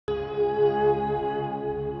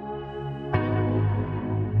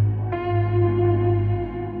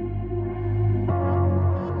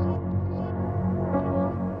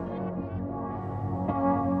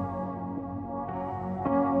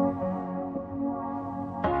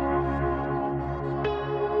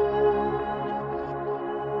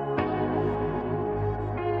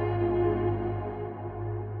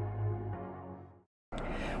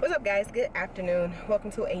up, guys? Good afternoon.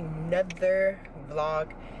 Welcome to another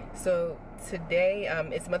vlog. So today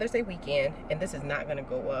it's Mother's Day weekend, and this is not gonna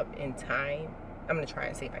go up in time. I'm gonna try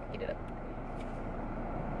and see if I can get it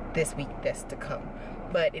up this week that's to come,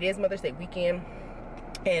 but it is Mother's Day weekend,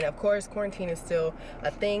 and of course quarantine is still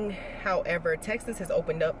a thing. However, Texas has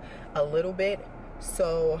opened up a little bit,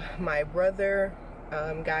 so my brother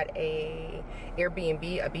got a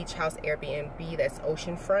Airbnb, a beach house Airbnb that's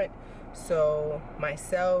oceanfront. So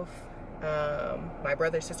myself, my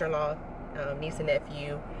brother, sister-in-law, niece and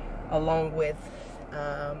nephew, along with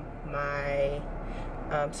my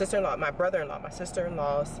sister-in-law, my brother-in-law, my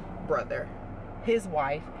sister-in-law's brother, his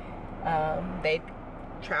wife, they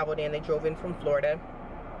traveled in, they drove in from Florida,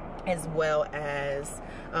 as well as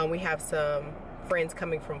we have some friends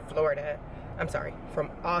coming from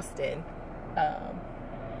from Austin,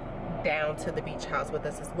 down to the beach house with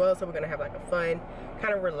us as well. So we're gonna have like a fun,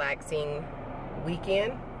 kind of relaxing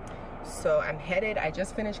weekend. So I'm headed. I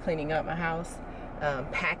just finished cleaning up my house,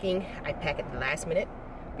 packing. I pack at the last minute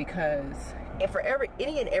because, and for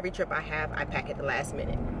any and every trip I have, I pack at the last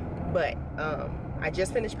minute. But I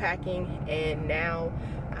just finished packing, and now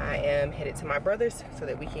I am headed to my brother's so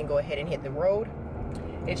that we can go ahead and hit the road.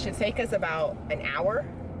 It should take us about an hour,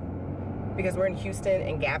 because we're in Houston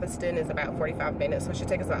and Galveston is about 45 minutes. So it should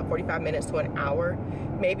take us about 45 minutes to an hour,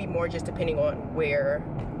 maybe more, just depending on where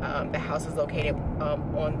the house is located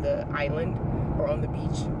on the island or on the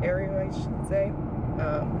beach area, I should say.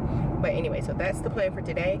 But anyway, so that's the plan for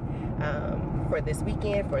today. For this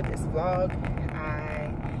weekend, for this vlog,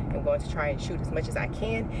 I am going to try and shoot as much as I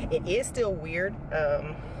can. It is still weird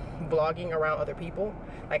vlogging around other people.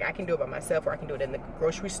 Like, I can do it by myself, or I can do it in the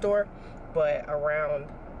grocery store, but around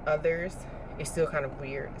others it's still kind of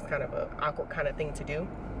weird. It's kind of an awkward kind of thing to do,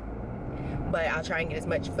 but I'll try and get as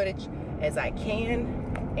much footage as I can,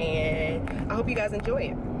 and I hope you guys enjoy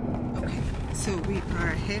it. Okay, so we are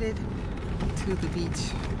headed to the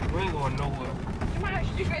beach. We ain't going nowhere. Come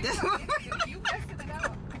on, you messed it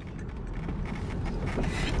up.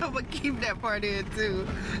 I'm gonna keep that part in too.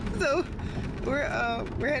 So we're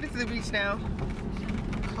headed to the beach now.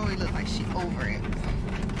 Chloe looks like she over it.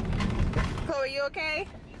 Chloe, you okay?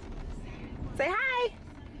 Say hi.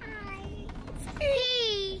 Hi.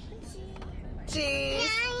 Hey.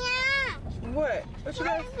 Cheese. Yeah. What? What you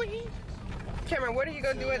going? Cameron, what are you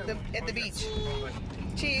gonna do at the beach?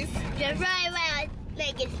 Cheese. Just right around,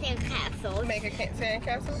 make a sandcastle. Make a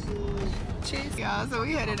sandcastle. Cheese. Y'all, so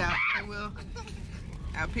we headed out, and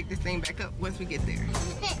I'll pick this thing back up once we get there.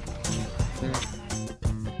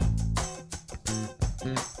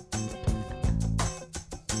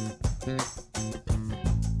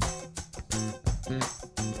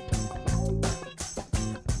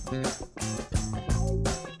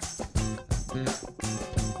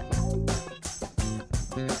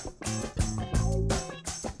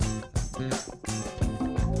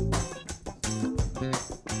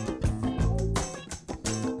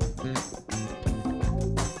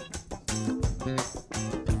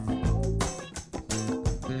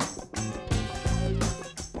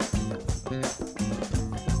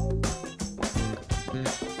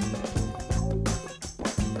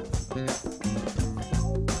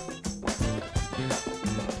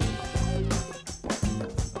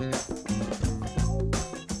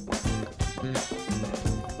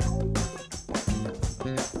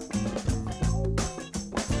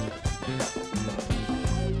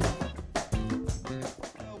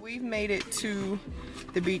 We've made it to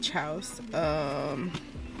the beach house.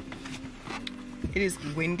 It is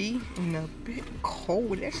windy and a bit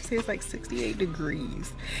cold. It actually says like 68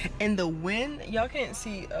 degrees, and the wind, y'all can't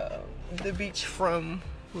see the beach from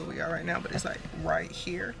where we are right now, but it's like right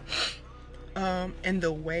here, and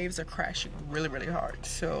the waves are crashing really, really hard.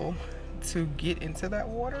 So to get into that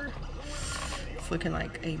water, it's looking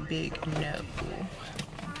like a big no.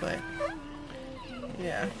 But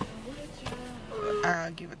yeah,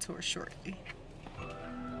 I'll give a tour shortly.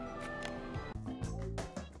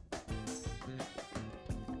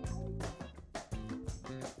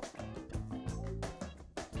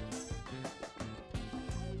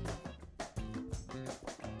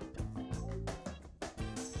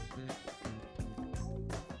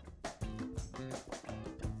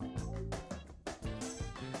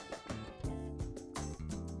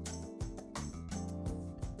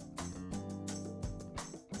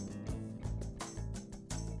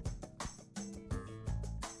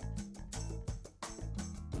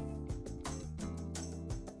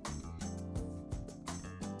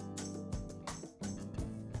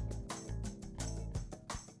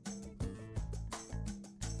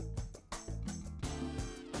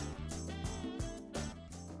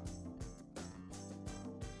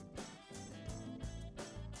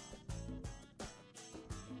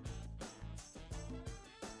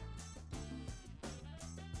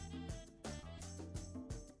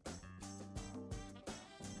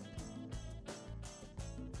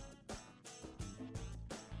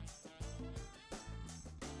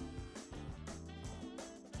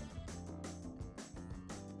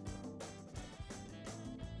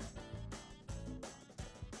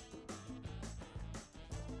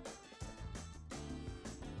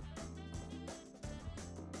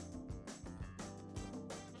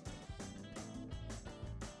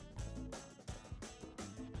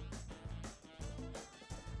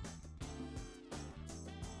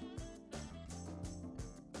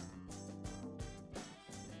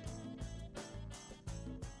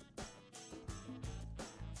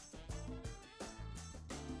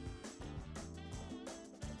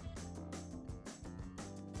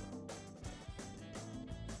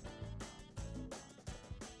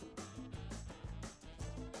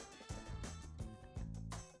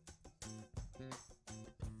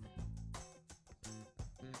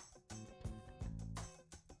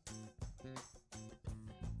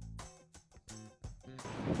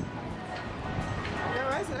 Yeah,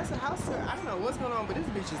 right, so that's a house tour. I don't know what's going on, but this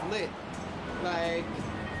beach is lit. Like,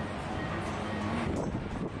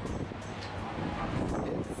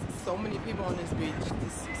 it's so many people on this beach.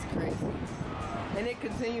 This is crazy. And it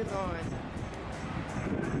continues on.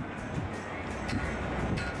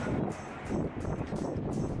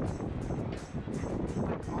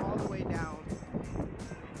 Like all the way down.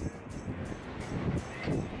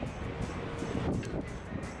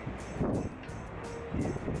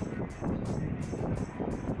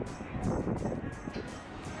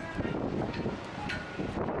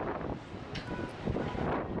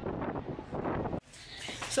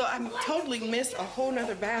 So I totally missed a whole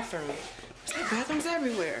nother bathroom. There's like bathrooms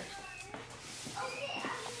everywhere.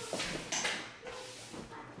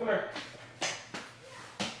 Come here.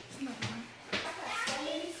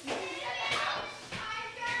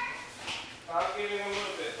 I'll give you a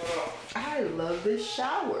little bit. Hold on. I love this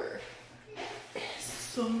shower. It's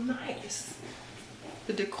so nice.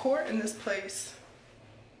 The decor in this place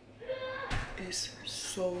is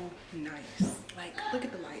so nice. Like, look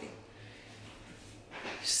at the lighting.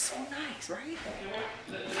 So nice, right?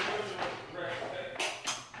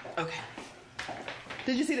 Okay.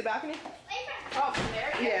 Did you see the balcony? Oh, from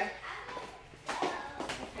there? Yeah.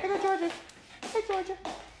 Hey, go, Georgia. Hey, Georgia.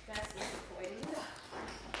 That's disappointing.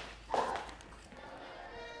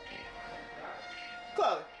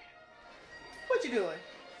 Chloe, what you doing?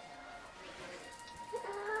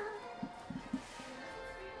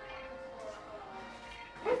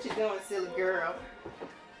 What you doing, silly girl?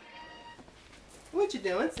 What you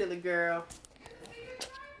doing, silly girl?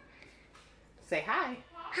 Say hi.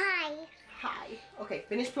 Hi. Hi. Okay,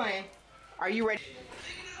 finish playing. Are you ready?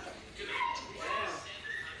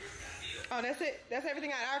 Oh, that's it? That's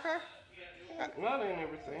everything out of our car? Not in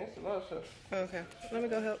everything. It's a lot of stuff. Okay, let me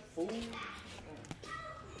go help. Food.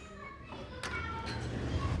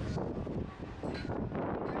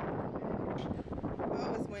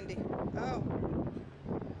 Oh, it's windy. Oh.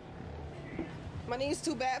 My knee's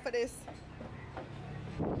too bad for this.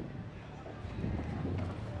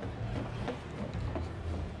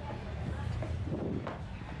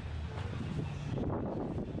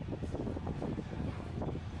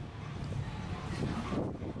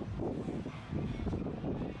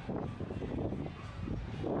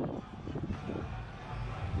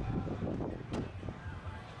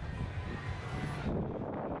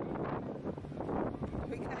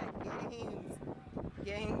 We got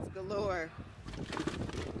games galore.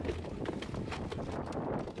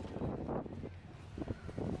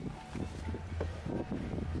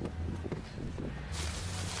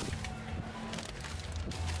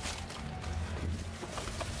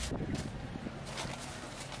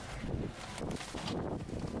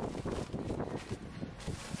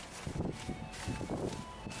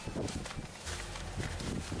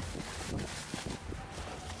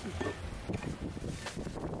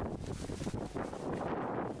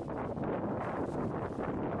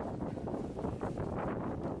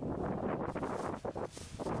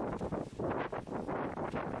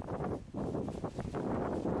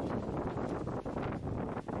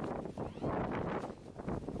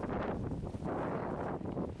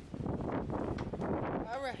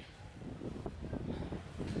 All right.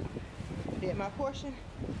 Did my portion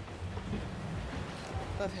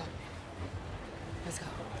of help. Let's go.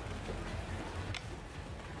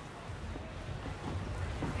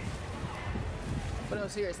 But no,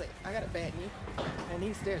 seriously, I got a bad knee, and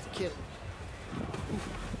these stairs are killing me.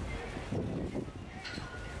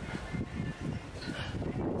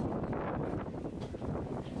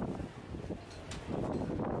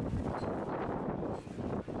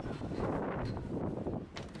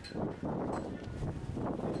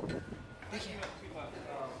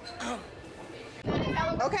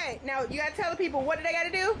 Okay, now you gotta tell the people what do they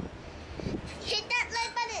gotta do? Hit that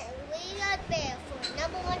like button and ring our bell for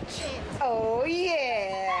 #1 channel. Oh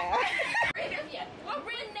yeah. Yeah, well,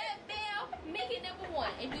 ring that bell, make it #1.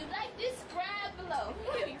 If you like this, subscribe below.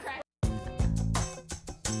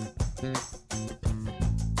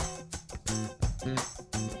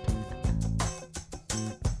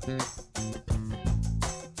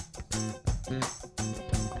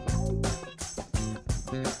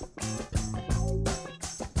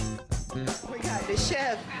 We got the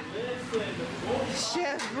chef.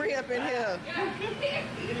 Chef Bree up in here.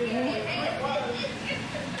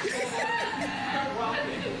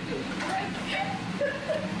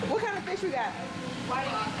 What kind of fish we got?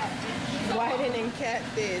 Whiting and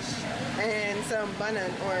catfish. And some bun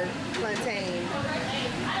or plantain. I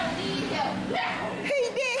don't need help. He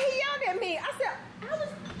did. He yelled at me. I said,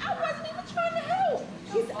 I wasn't even trying to help.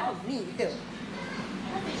 He said, I need help.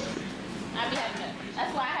 I be having that.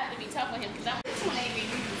 That's why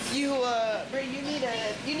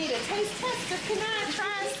So can I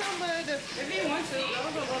try some of the... If you want to, that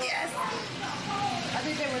was a little... Yes. I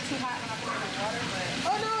think they were too hot when I put them in the water, but...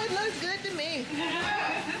 Oh no, it looks good to me.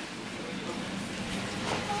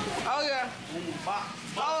 Oh yeah.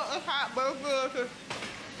 Oh, it's hot, but it's good.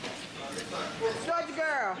 Georgia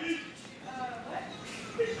girl.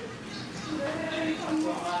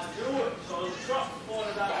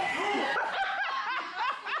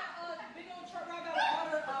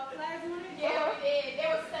 Yeah, we did. They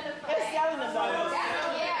were selling for They're selling them though.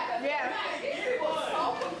 Yeah. They were so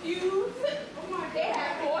confused. They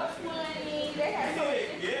had horse money. They had so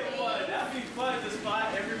many different things. That'd be fun to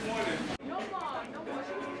spot every morning. No more. She was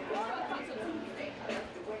come to Tuesday.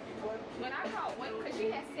 When I called, because she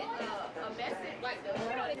had sent a message, like they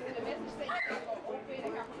sent a message saying they were going to open.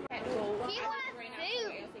 Had to go. He wants food.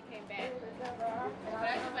 They came back. But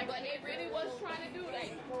I was like, what they really was trying to do, like,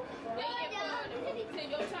 they get fun. Till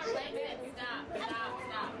your turn, like that. Stop.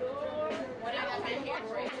 When I got my hair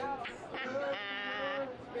braided.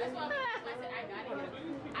 That's why I said, I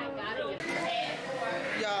gotta get it.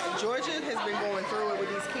 Y'all, Georgia has been going through it with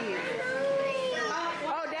these kids.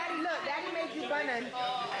 Oh, Daddy, look. Daddy made you bun.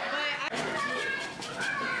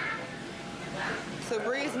 So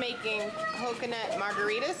Bree's making coconut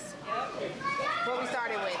margaritas. What we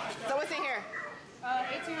started with. So what's in here?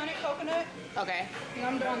 1800 coconut. Okay. And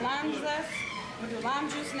I'm doing lime zest. We'll do lime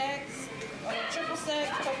juice next. Triple sec,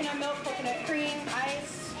 coconut milk, coconut cream,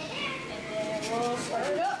 ice. And then we'll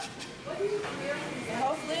stir it up. And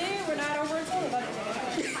hopefully we're not over until the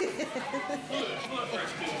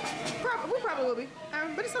We probably will be.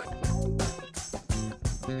 But it's okay.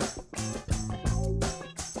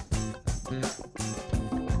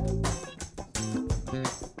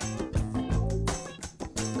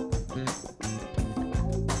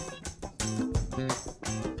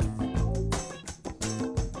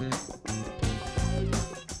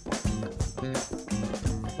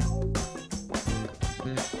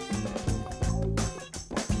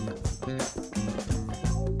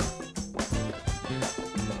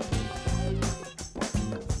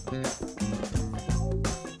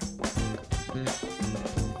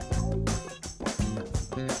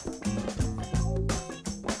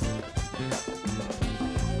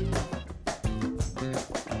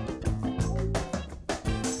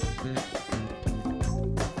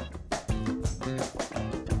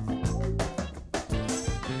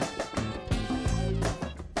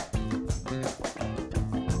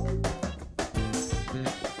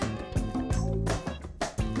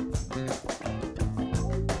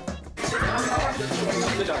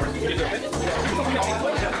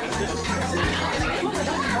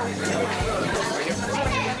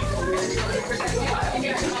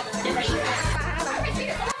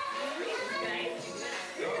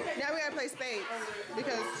 Now we gotta play spades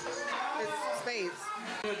because it's spades.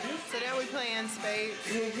 So now we playing spades.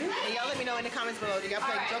 And y'all let me know in the comments below. Do y'all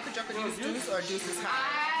play Joker, Deuce, or Deuce is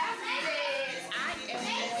high?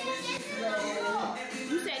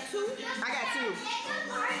 You said 2? I got 2.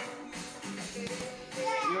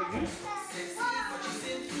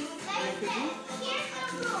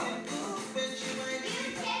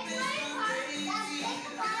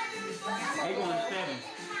 They going 7.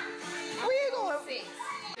 Where you going? 6.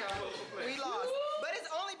 We lost. But it's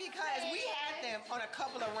only because we had them on a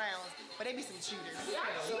couple of rounds. But they be some cheaters.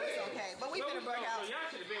 So it's okay. But we finna break out. Y'all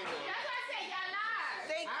should have been one. That's why I said y'all lied.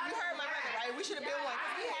 You heard my brother, right? We should have been one.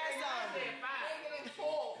 We had some.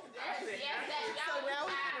 So now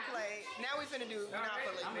we finna play. Now we finna do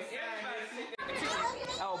Monopoly.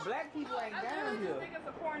 Oh, black people ain't down here. I think it's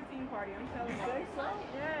a quarantine party. I'm telling you. So?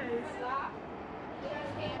 Yes.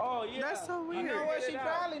 Oh, yeah. That's so weird. You know what? She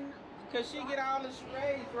probably, because she get all the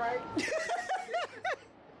strays, right?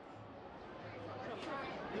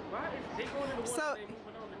 So,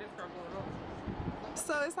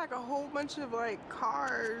 so it's like a whole bunch of like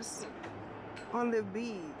cars on the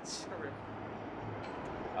beach.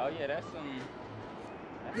 Oh yeah, that's some.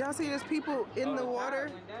 Y'all see there's people in the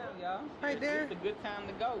water Went down, y'all. right there? It's a good time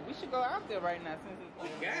to go. We should go out there right now since it's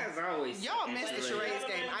Guys always. Y'all missed the charades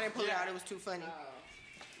game. I didn't pull it out. It was too funny.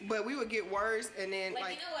 But we would get words and then Like,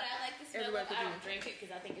 like you know what I like to smell everybody of? could I do. don't drink it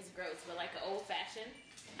because I think it's gross, but like an old fashioned,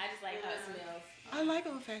 I just like how it smells. I like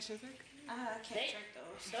old fashions. I can't drink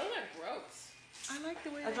those. Those are gross. I like the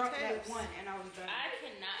way I they drank that taste. one and I was done. I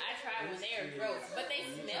cannot. I tried when they are gross, but they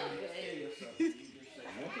smell good.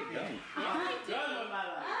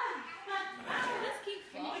 Let's keep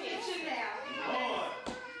falling. They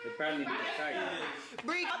probably need to get tight.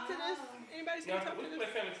 Bree, up to this. Anybody see Yeah, up we to can this? play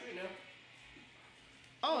Family Tree now.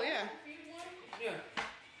 Oh yeah. Yeah.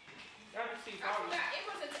 Y'all can see I probably. forgot. It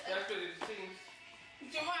was a That's what it seems.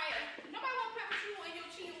 Jemiah. Nobody want pepper chew in your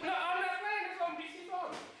cheese. No, I'm not playing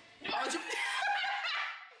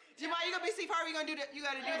see how we gonna do the. You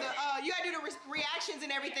gotta do the. You gotta do the reactions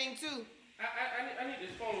and everything too. I need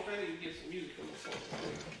this phone ready to get some music from the phone.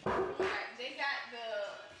 Alright, they got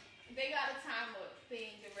a timer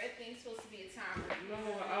thing. The red thing's supposed to be a timer.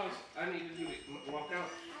 No, I need to do it. Walk out.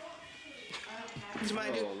 Jemai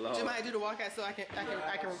do the walkout so I can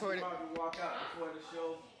record it. Walk out before the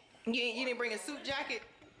show. You didn't bring a suit jacket?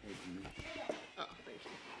 Oh, thank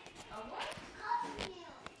you. A what?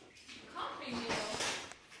 Coffee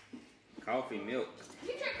milk. Coffee milk.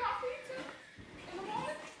 You drink coffee too? In the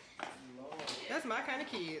morning? That's my kind of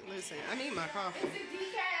kid. Listen, I need my coffee. Is it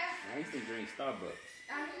decaf? I used to drink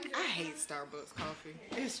Starbucks. I hate Starbucks coffee.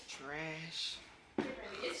 It's trash.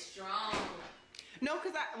 It's strong. No,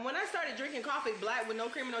 because when I started drinking coffee black with no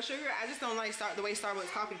cream and no sugar, I just don't like the way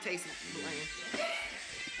Starbucks coffee tastes bland.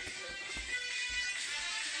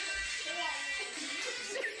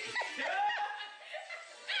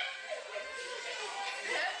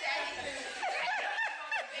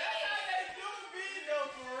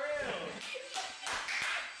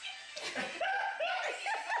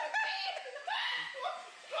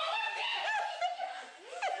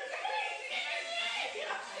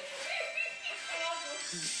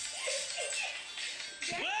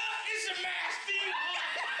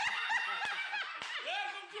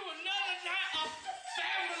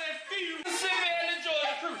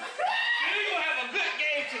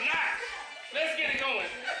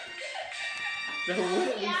 So what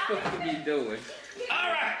are we supposed to be doing?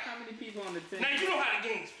 Alright. How many people on the team? Now you know how the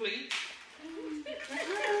games play.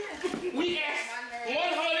 We asked 100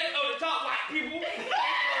 of the top white people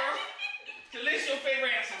to list your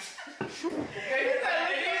favorite answers. Okay? And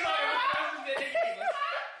these are the answers that they gave us.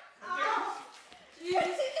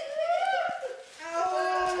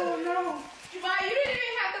 Oh no. Jemai, you didn't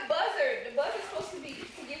even have the buzzer. The buzzer's supposed to be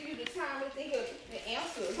to give you the time to think of the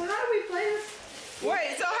answers. So how do we play this?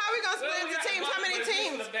 Wait, so how are we gonna split into teams? How many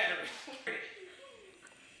teams?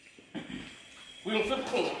 We're gonna flip a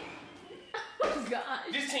coin. Oh God.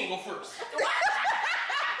 This team go first.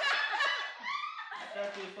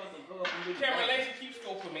 Camera laser, keep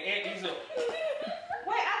score for me. Add these up. Wait,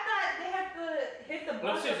 I thought they have to hit the button.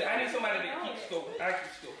 No, seriously, I need somebody that keeps score. I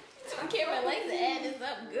keep score. I can't relate to add this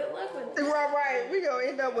up. Good luck with it. Right. We gonna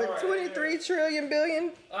end up with 23 trillion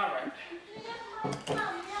billion. Alright.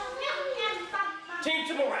 Team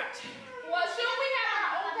to the right. Well, shouldn't we have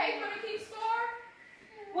our own paper to keep score?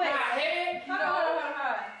 Wait, My head. hold on.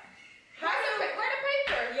 Where the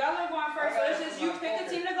paper? Y'all are going first, so it's just you pick a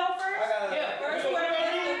team to go first? Yeah. First, whatever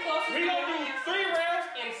is the closest. We're gonna do 3 rounds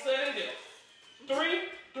and sudden death.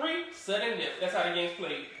 3, sudden death. That's how the game's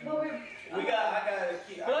played. But I gotta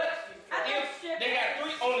keep. But if they got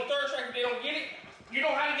 3 on the 3rd track, if they don't get it, you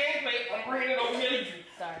know how the game played. I'm bringing it over here to you.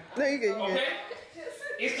 Sorry. No, you good. Okay?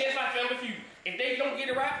 It's just like Family Feud. If they don't get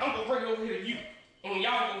it right, I'm gonna bring it over here to you. And when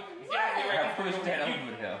y'all go, if y'all get it right, I'm Push gonna that bring it over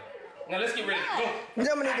over to there. you. Now let's get ready to go.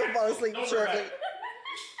 Dominique will fall asleep Don't worry shortly. about it.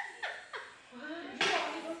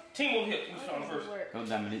 Team over here. Who's starting first? Go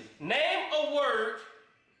Dominique. Name a word.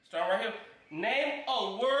 Start right here. Name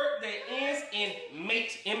a word that ends in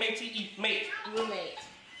mate. M-A-T-E. Mate. Roommate.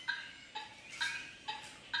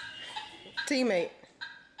 Teammate.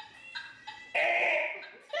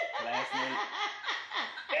 Classmate.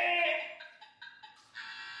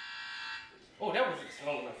 Oh, that was just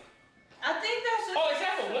long enough. I think that's just. Oh, is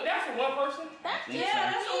that for one person? That's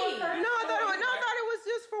Yeah, that's what we're No, I thought it was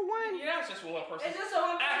just for one. Yeah, that was just for one person. It's just a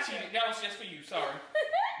one person. Actually, that was just for you. Sorry.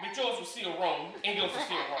 But yours was still wrong, and yours was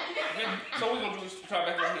still wrong. Okay? So we're gonna do this.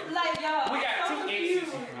 Try back over here. Like, y'all. We got I'm so 2 confused.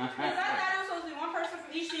 aces. Because I thought it was supposed to be one person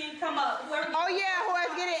from each team come up. Whoever Oh yeah,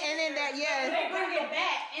 whoever get it, and then that they bring it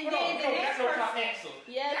back, and Hold then on, the no, next that's no top person. answer.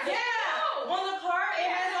 Yes. Yeah, on the card it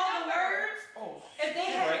has all the words. Oh, If they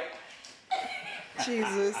you're have, right.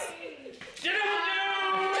 Jesus.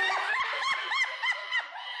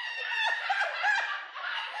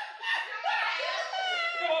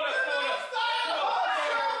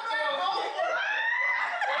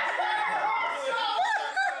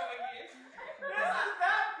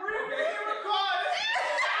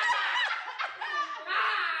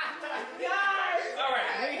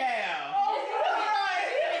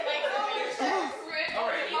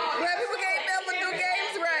 Glad people can't help but do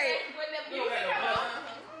games right.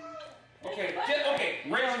 Okay, okay,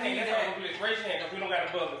 raise your hand. That's how we're gonna do this. Raise your hand because we don't got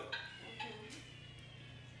a buzzer.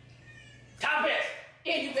 Top answer.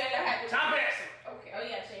 Yeah, you better have to. Top answer. Okay. Oh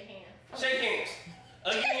yeah, shake hands. Shake hands.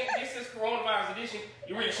 Again, this is coronavirus edition.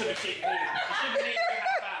 You really shouldn't shake hands. You should be air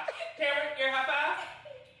high five. Cameron, air high five.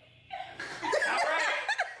 All right,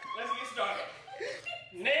 let's get started.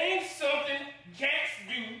 Name something cats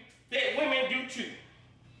do that women do too.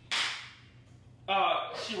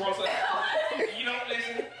 She wants us. You don't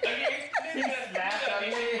listen. Again.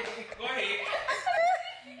 Go ahead.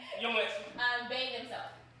 You don't listen. Bang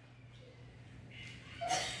themselves.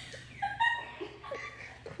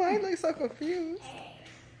 Why you look so confused?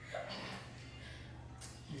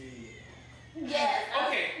 Yes.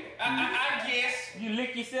 Okay. I guess. You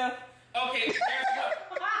lick yourself? Okay.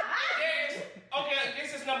 Okay.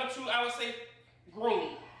 This is number 2. I would say groom.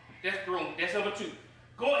 That's groom. That's number 2.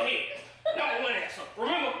 Go ahead. Number 1 answer.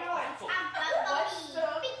 Remember.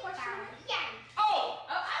 Oh.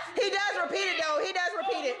 He does repeat it though. He does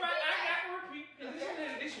repeat it. Right. I got to repeat. Because this is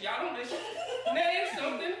an addition. Y'all don't listen. Name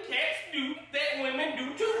something cats do that women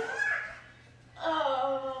do too.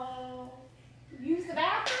 Use the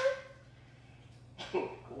bathroom?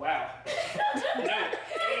 Wow. No.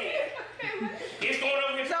 It's going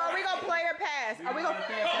over here. So are we gonna play or pass? Are we gonna?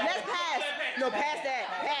 Let's pass. No, pass that.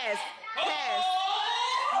 Pass. Pass.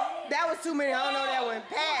 That was too many. I don't know that one.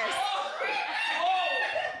 Pass.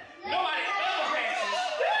 Nobody ever passes.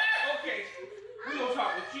 Okay. We're gonna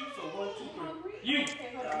talk with you. So 1, 2, 3. You.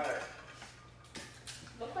 Alright.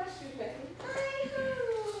 What question,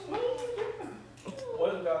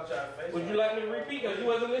 What about y'all face? Would you like me to repeat? Because you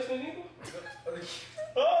wasn't listening either?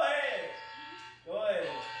 Go ahead. Go ahead.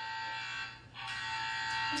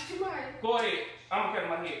 Go ahead. I'm gonna cut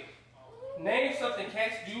my head. Name something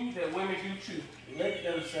cats do that women do too. Lick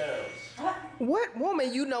themselves. What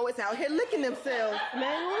woman you know is out here licking themselves, man?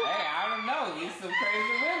 Hey, I don't know. There's some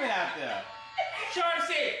crazy women out there. She already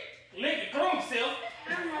said, lick your groom self.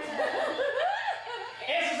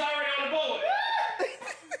 Answer's already on the board.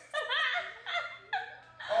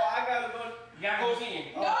 Oh, I gotta go. You gotta go again.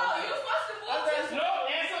 No, you're supposed to move to. No,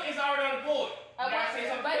 answer is already on the board. You gotta say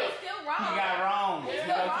something But else. it's still wrong. You got wrong. You It's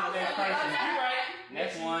go still to wrong. the next person. You right.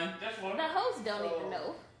 Next one. That's one. The host don't even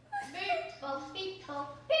know.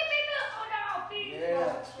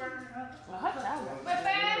 Yeah.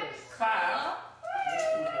 5.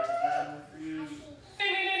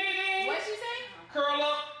 What'd she say? Curl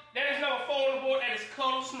up. That is number 4 on the board. That is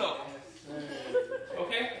cuddle snuggle.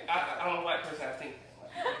 Okay? I don't know what person I think.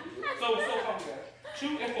 So come here.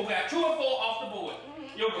 2 and 4. We got 2 and 4 off the board.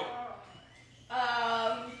 You go.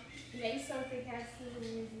 Name something has to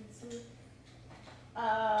do with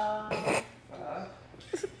 5,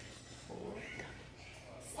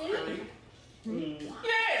 4, 3.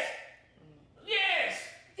 Yes! Yes!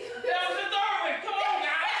 That was the 3rd one. Come on,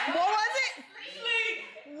 guys. What was it? Sleep.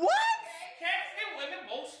 What? Cats and women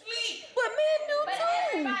both sleep. But men do But too.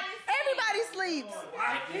 everybody Everybody sleeps. I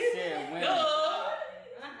just said women. Duh.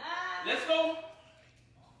 Let's go.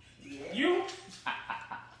 You,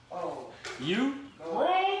 Oh, You?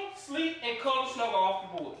 room, sleep, and cuddle snuggle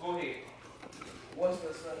off the board. Go ahead. what's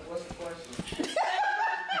the question?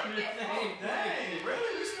 Dang,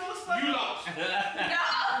 really? You still stuck? You lost.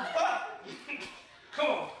 Come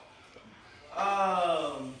on.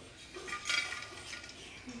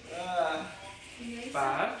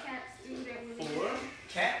 5, 4.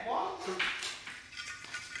 Catwalk?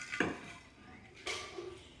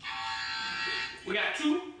 We got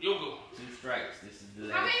 2. You'll go. 2 strikes. This is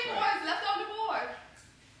the How last many strike. boards left on the board?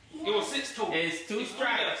 It was 6 total. It's 2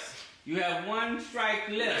 strikes. You have 1 strike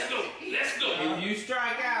Let's left. go. Let's go. If you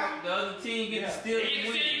strike out, the other team gets to steal You the get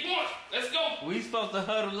win. 50 points. Let's go. We supposed to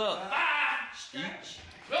huddle up. 5. Stretch.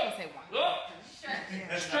 Look. Look.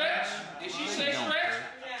 Stretch. Did she say stretch?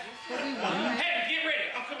 Hey, get ready.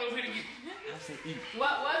 I'm coming over here to get I said eat.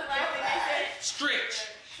 What was last thing they said? stretch.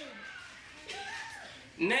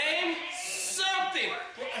 Name something.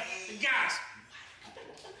 Guys,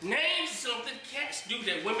 name something cats do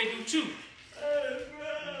that women do too.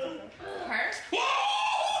 Her? Whoa!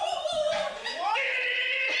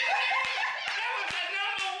 That was the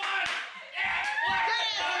number 1.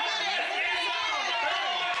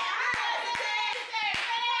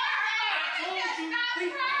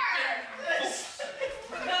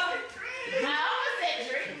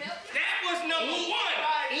 That was number 1.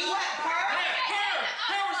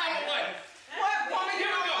 Her was number 1. What woman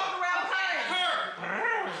Here we go. walk around purring? Her.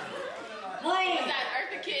 Groom.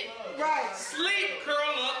 Right. Sleep,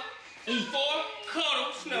 curl up. 4,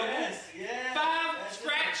 cuddle, snuggle. Yes. 5,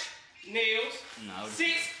 scratch, nails. No. 6,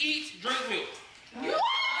 eat, drink milk.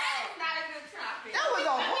 That was a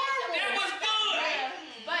horrible. That was good.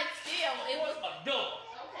 But still, it was A double.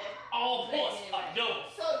 okay. All points, a double.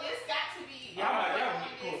 So this got to be Y'all might on be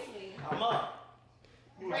cool. this week. I'm up.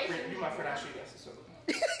 You my friend, I should answer so.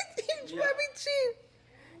 You might be cheap.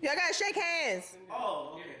 Y'all gotta shake hands.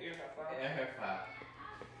 Oh, okay. Yeah, her 5.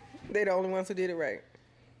 They the only ones who did it right.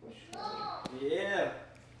 Yeah.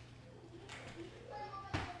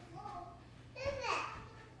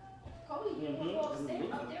 Cody, you wanna go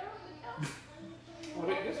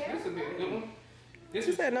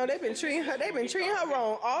said no. They've been treating her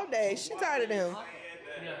wrong all day. She tired of them.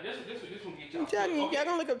 Yeah, this one get I'm y'all. telling you, y'all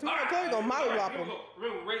gonna look up tomorrow. Chloe gonna mollywop them.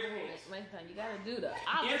 Remember, raise your hands. Winston, you gotta do that.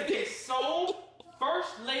 If they sold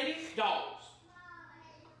First Lady dolls.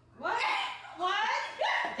 What? What?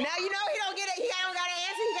 Now you know he don't get it. He don't got an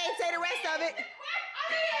answer. He can't say the rest of it. I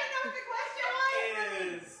didn't know what the question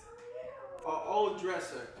was. Is an old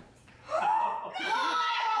dresser. What? Whoa.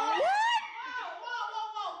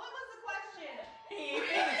 What was the question?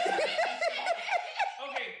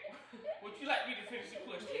 Okay, would you like me to finish the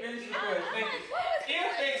question? Finish the question.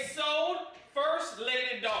 If they sold First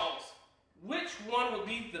Lady dolls, which one would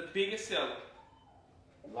be the biggest seller?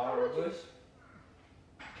 Laura Bush.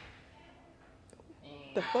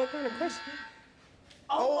 The fuck kind of question?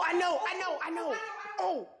 Oh, I know.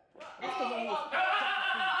 Oh.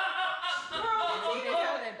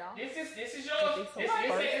 This is yours. This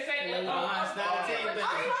ain't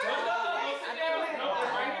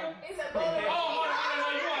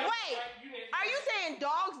Wait, are you saying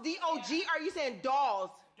dogs? D-O-G? Are you saying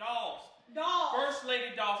dolls? Dolls. Dolls. First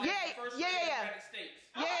Lady dolls. Yeah, First yeah, lady of the yeah. United States.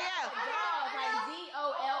 Yeah. Dolls, like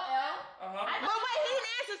D-O-L-L. But wait, he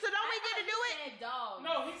didn't answer, so don't we get to do it? Dogs.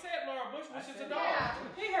 No, he said Laura Bush was just a dog.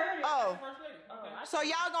 He heard it. Oh. First Lady. Okay. So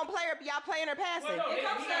y'all gonna play her? Y'all playing or passing? Well, no, It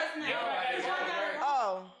comes to us now.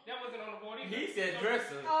 Oh. that wasn't on the board either. He said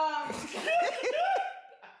dresser.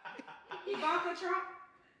 Ivanka Trump.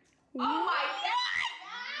 Oh my God.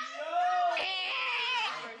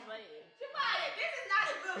 First lady. Jemaya, this is not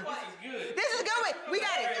a good one. This is good. This is good one. We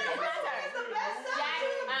got it. It's the best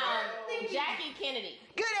Jackie Kennedy.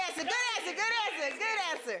 Good answer. Good answer. Good answer. Good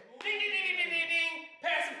answer. Ding, ding, ding, ding, ding, ding.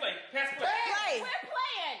 Pass and play. Pass and play. Play. We're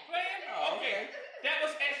playing. Playing? Okay. That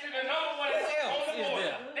was actually the number one on the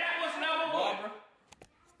board. That was number one.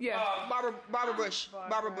 Yeah. Barbara Bush.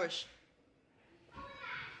 Barbara Bush.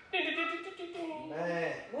 Ding, ding, ding, ding, ding, ding.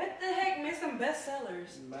 Man. What the heck made some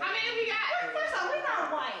bestsellers? How many we got? First off, we're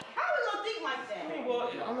not white. How we gonna think like that?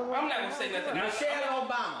 Well, I'm not gonna say nothing. Michelle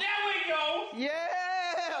Obama. There we go.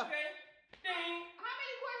 Yeah. Okay. Ding. How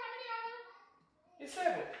many are there? It's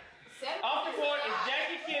 7. 7. Off the board is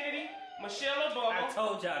Jackie Kennedy, Michelle Obama, I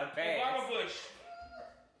told y'all to and Barbara pass. Bush.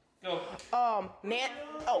 Go. Oh,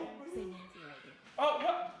 Oh,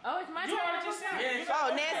 what? Oh, it's my You turn. already just said it.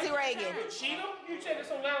 oh, Nancy Reagan. Cheetah? You said it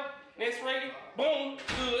so loud. Nancy Reagan. Boom.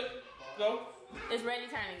 Good. Go. It's ready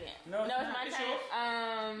turn again. No, it's my it's turn.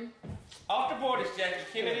 yours. Off the board is Jackie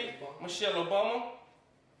Kennedy, Michelle Obama,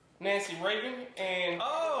 Nancy Reagan, and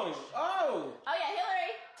Oh. Oh yeah,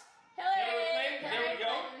 Hillary. Hillary Clinton. There we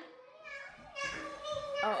go.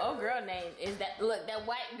 Oh, girl name is that? Look, that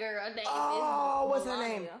white girl name Oh, is what's her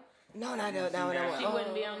Melania. name? No, not that. No, She no.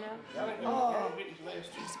 wouldn't be on there. Oh.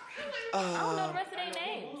 I don't know the rest of their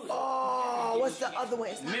names. Oh, what's the other one?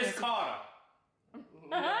 It's not Miss Carter.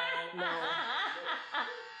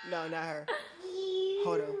 No, not her.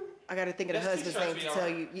 Hold on. I gotta think of the That's two husband's name to shots, tell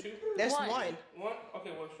y'all. you. Two? That's One. one. One?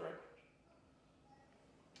 Okay, what's right?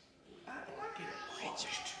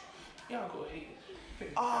 Y'all go ahead.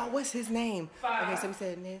 Oh, what's his name? 5. Okay, so we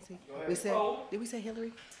said Nancy. We said. 4. Did we say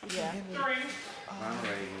Hillary? Yeah. 3. Ronald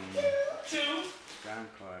Reagan. 2. John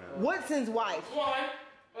Carter. Watson's wife. 1.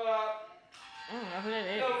 I don't know who that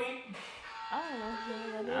is. Dummy. I don't know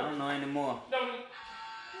who that is. I don't know anymore. Dummy.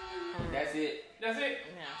 That's it. That's it?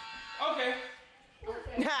 Yeah. Okay.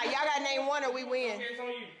 Nah, y'all gotta name one or we win. Okay, it's on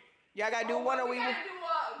you. Y'all gotta do one or we win.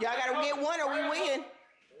 Y'all gotta get one or we win.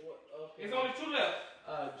 It's only 2 left.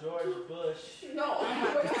 George Bush.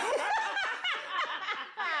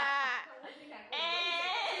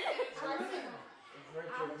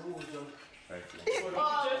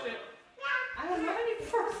 I don't know any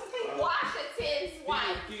first name. Washington's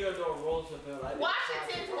wife. Theodore Roosevelt.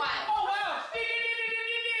 Washington's wife. Oh, wow. Ding, ding, ding,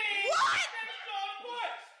 ding, ding, ding. What? That is all the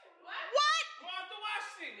points. What? Martha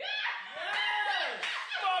Washington. Yes.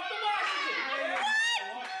 Martha Washington.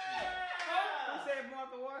 Who said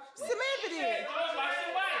Martha Washington? Samantha did. George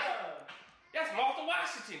Washington's wife. That's Martha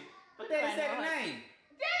Washington. But they didn't say the name.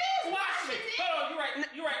 Washington. Hold on, you're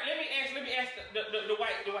right. Let me ask the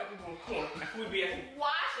white people in the corner. We be asking.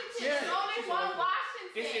 Washington. Yeah. There's only one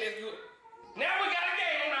Washington. This shit is good. Now we got a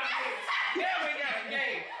game on our hands. Now we got a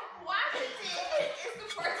game. Washington is the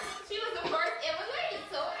first. She was the first ever lady.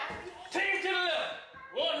 So Team to the left,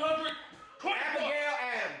 120 points. Abigail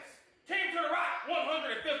Adams. Team to the right,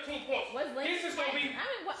 115 points. This is gonna be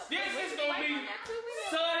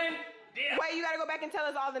sudden death. Wait, you gotta go back and tell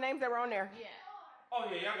us all the names that were on there. yeah. Oh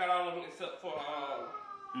yeah, y'all got all of them except for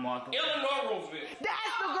Martha. Eleanor Roosevelt.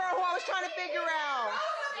 That's the girl who I was trying to figure out.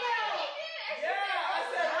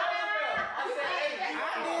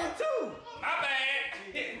 I did too. My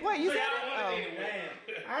bad. Wait, you So said y'all it? won Oh. it anyway.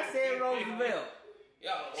 I said Roosevelt. Yo,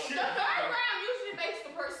 The third round usually makes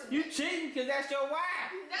the person. You cheating because that's your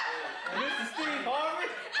wife. And this is Steve Harvey.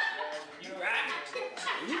 you right.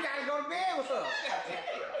 You gotta go to bed with her.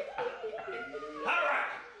 All right.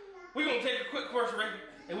 We're going to take a quick commercial break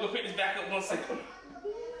and we'll pick this back up 1 second.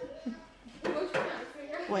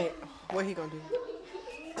 Wait, what he gonna do?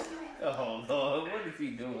 Oh Lord, what is he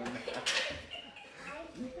doing now?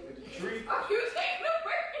 Are you taking a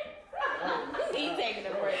break? He's taking a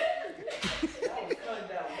break.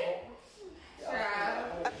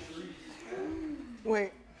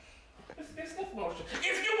 Wait. It's no promotion.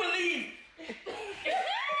 If you believe.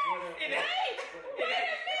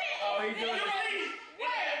 Oh, he doing it.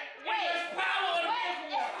 There's power in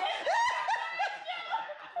this.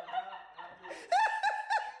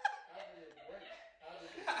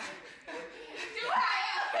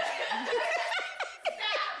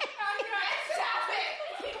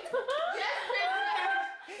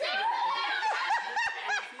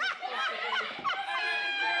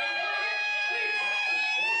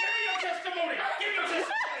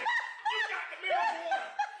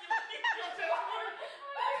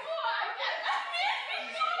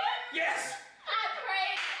 Yes! I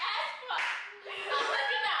prayed and asked for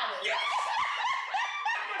 $100. Yes!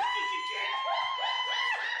 How much did you get?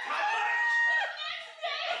 How much? Next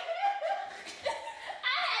day,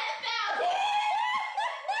 I had $1,000.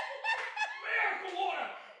 Miracle water!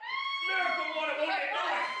 Miracle water! Won't it do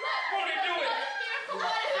it? Won't it do it? Miracle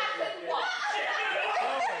water, I couldn't walk.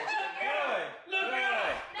 Look at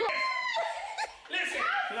her! Listen,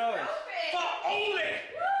 Chloe. for only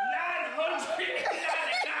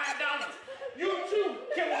 $999, you too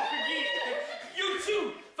can walk again. You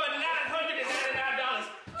too, for $999,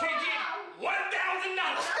 can get $1,000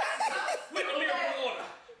 with the miracle water.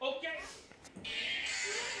 Okay?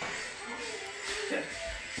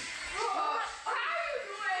 How are you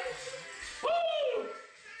doing? Woo!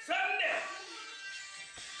 Something else.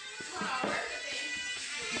 Wow, where's the thing?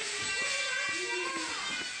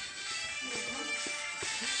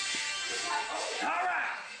 All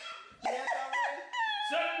right.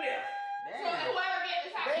 Something else. So whoever gets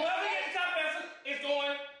the top Whoever gets the top answer is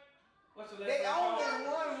going. What's the They last only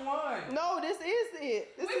one? won one. No, this is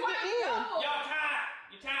it. This We is the want to end. go. Y'all tied.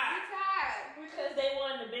 You tied. Tired. Because they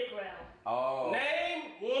won the big round. Oh.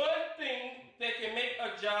 Name one thing that can make a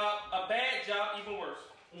bad job, even worse.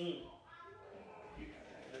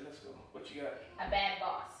 Let's go. What you got? A bad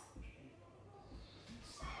boss.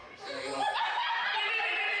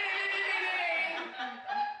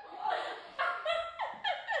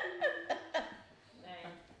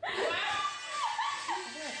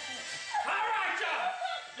 All right, y'all.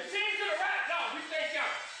 The team to the right, no, we thank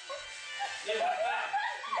y'all. Yeah, high five.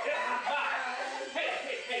 Yeah, high five.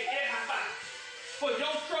 Hey, yeah, high five. For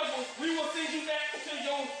your troubles, we will send you back to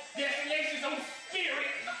your destinations on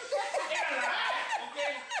Spirit Airlines,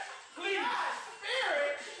 okay? Please.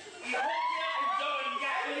 Spirit? The hotel is done. You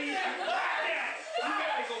got to leave right now. You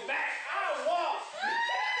got to go back. I'll walk.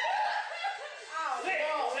 Say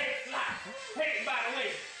slide. Hey, by the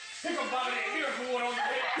way, pick up Bobby that miracle water on your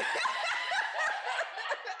head.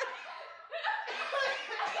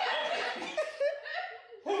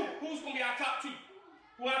 Who's gonna be our top two?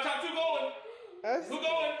 Who our top two going? Who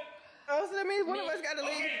going? Oh, so that means one of us got to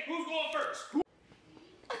leave. Okay, who's going first?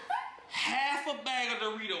 Half a bag of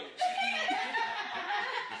Doritos.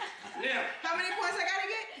 Now, How many points I gotta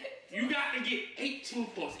get? you got to get 18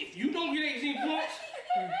 points. If you don't get 18 points,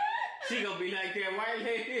 She gonna be like that white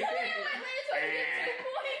lady.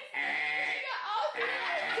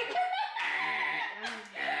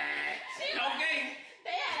 okay.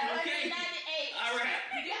 They had Okay. 198. All right.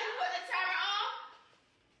 You gotta put the timer on.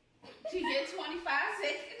 She get 25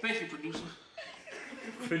 seconds. Thank you, producer.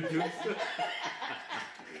 Producer.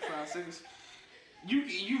 5 seconds.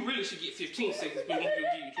 You really should get 15 seconds, but I'm gonna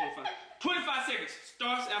give you 25. 25 seconds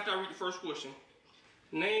starts after I read the first question.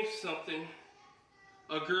 Name something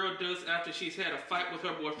a girl does after she's had a fight with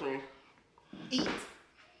her boyfriend. Eat.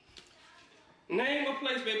 Name a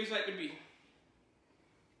place babies like to be.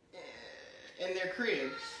 In their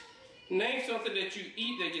cribs. Name something that you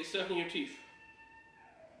eat that gets stuck in your teeth.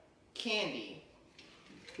 Candy.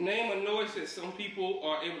 Name a noise that some people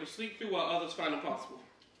are able to sleep through while others find impossible.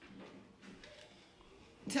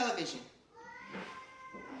 Television.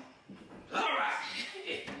 All right.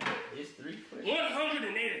 It's 3 questions.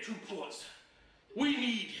 182 points. We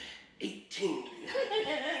need 18.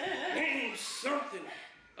 Name something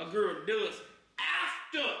a girl does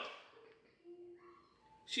after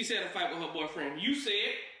she's had a fight with her boyfriend. You said.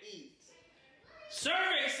 Eat.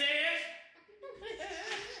 Survey says.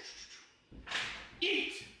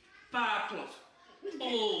 Eat. 5 points. Oh,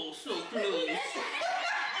 Oh, so close.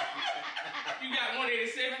 You got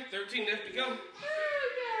 187, 13 left to go.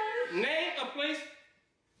 Name a place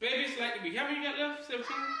babies like to be. How many you got left? 17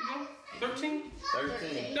 to go? 13?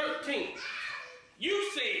 13. 13.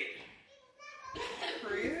 You said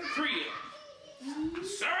crib.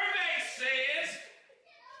 Survey says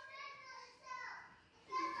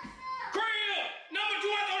crib. Number 2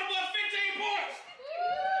 is on the board, 15 points.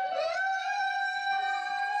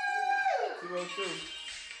 202.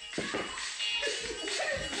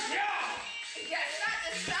 Yeah.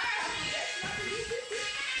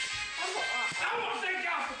 I want to thank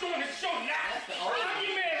y'all for joining the show tonight. I'm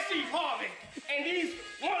your man, Steve Harvey. And these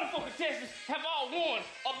wonderful contestants have all won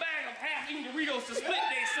a bag of half-eaten Doritos to split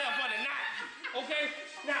themselves for the night. Okay?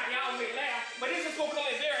 Now, y'all may laugh, but this is going to come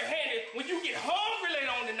in very handy when you get hungry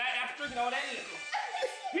later on tonight after drinking all that liquor.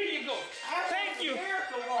 Here you go. Thank you.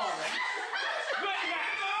 Miracle water. Good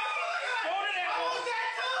night. Go to that water.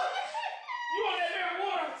 You want that miracle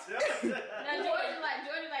water? Now George's like,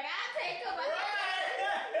 I'll take them.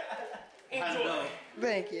 Enjoy.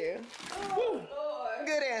 Thank you. Oh, Lord.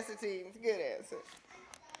 Good answer, teams. Good answer.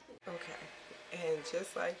 Okay, and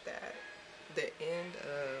just like that, the end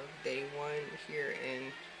of day 1 here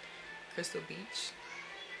in Crystal Beach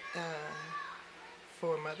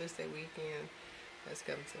for Mother's Day weekend has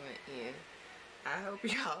come to an end. I hope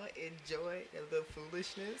y'all enjoyed the little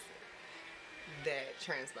foolishness that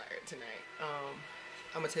transpired tonight.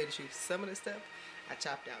 I'm gonna tell you the truth. Some of the stuff I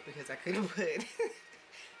chopped out because I couldn't put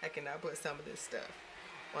I cannot put some of this stuff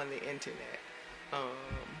on the internet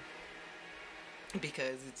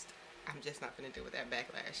because I'm just not gonna deal with that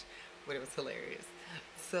backlash, but it was hilarious.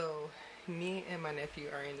 So me and my nephew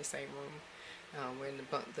are in the same room. We're in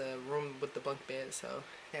the room with the bunk bed, so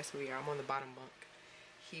that's where we are. I'm on the bottom bunk.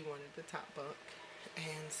 He wanted the top bunk,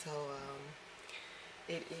 and so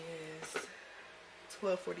it is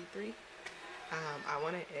 12:43. I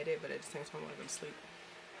want to edit, but at the same time I want to go to sleep.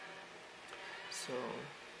 So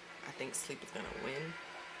I think sleep is gonna win.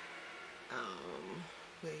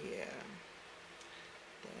 But yeah,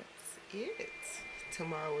 that's it.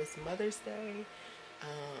 Tomorrow is Mother's Day. I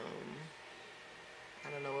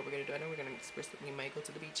don't know what we're gonna do. I know we might go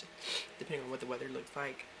to the beach, depending on what the weather looks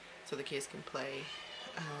like, so the kids can play.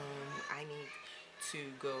 I need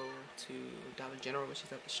to go to Dollar General, which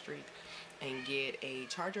is up the street, and get a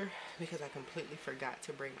charger because I completely forgot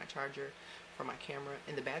to bring my charger for my camera.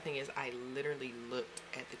 And the bad thing is I literally looked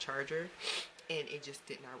at the charger and it just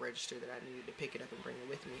did not register that I needed to pick it up and bring it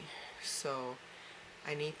with me. So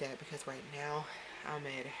I need that because right now I'm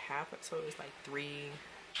at half, so it's like 3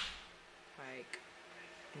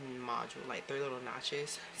 module, like 3 little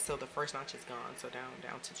notches. So the first notch is gone, so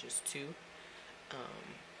down to just 2.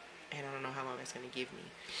 And I don't know how long it's gonna give me.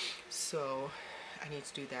 So I need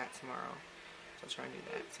to do that tomorrow. So I'll try and do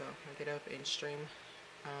that. So I'll get up and stream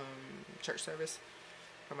church service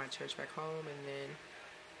from my church back home, and then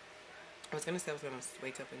I was gonna say I was gonna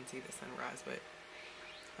wake up and see the sunrise, but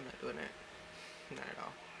I'm not doing that. Not at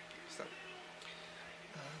all. So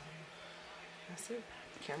that's it.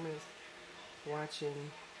 Cameron's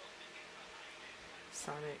watching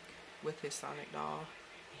Sonic with his Sonic doll.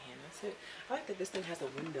 And that's it. I like that this thing has a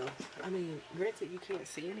window. I mean, granted you can't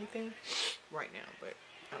see anything right now, but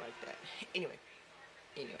I like that. Anyway,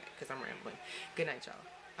 because I'm rambling. Good night, y'all.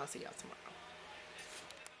 I'll see y'all tomorrow.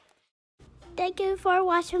 Thank you for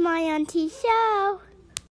watching my auntie show.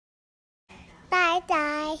 Bye,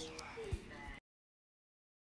 bye.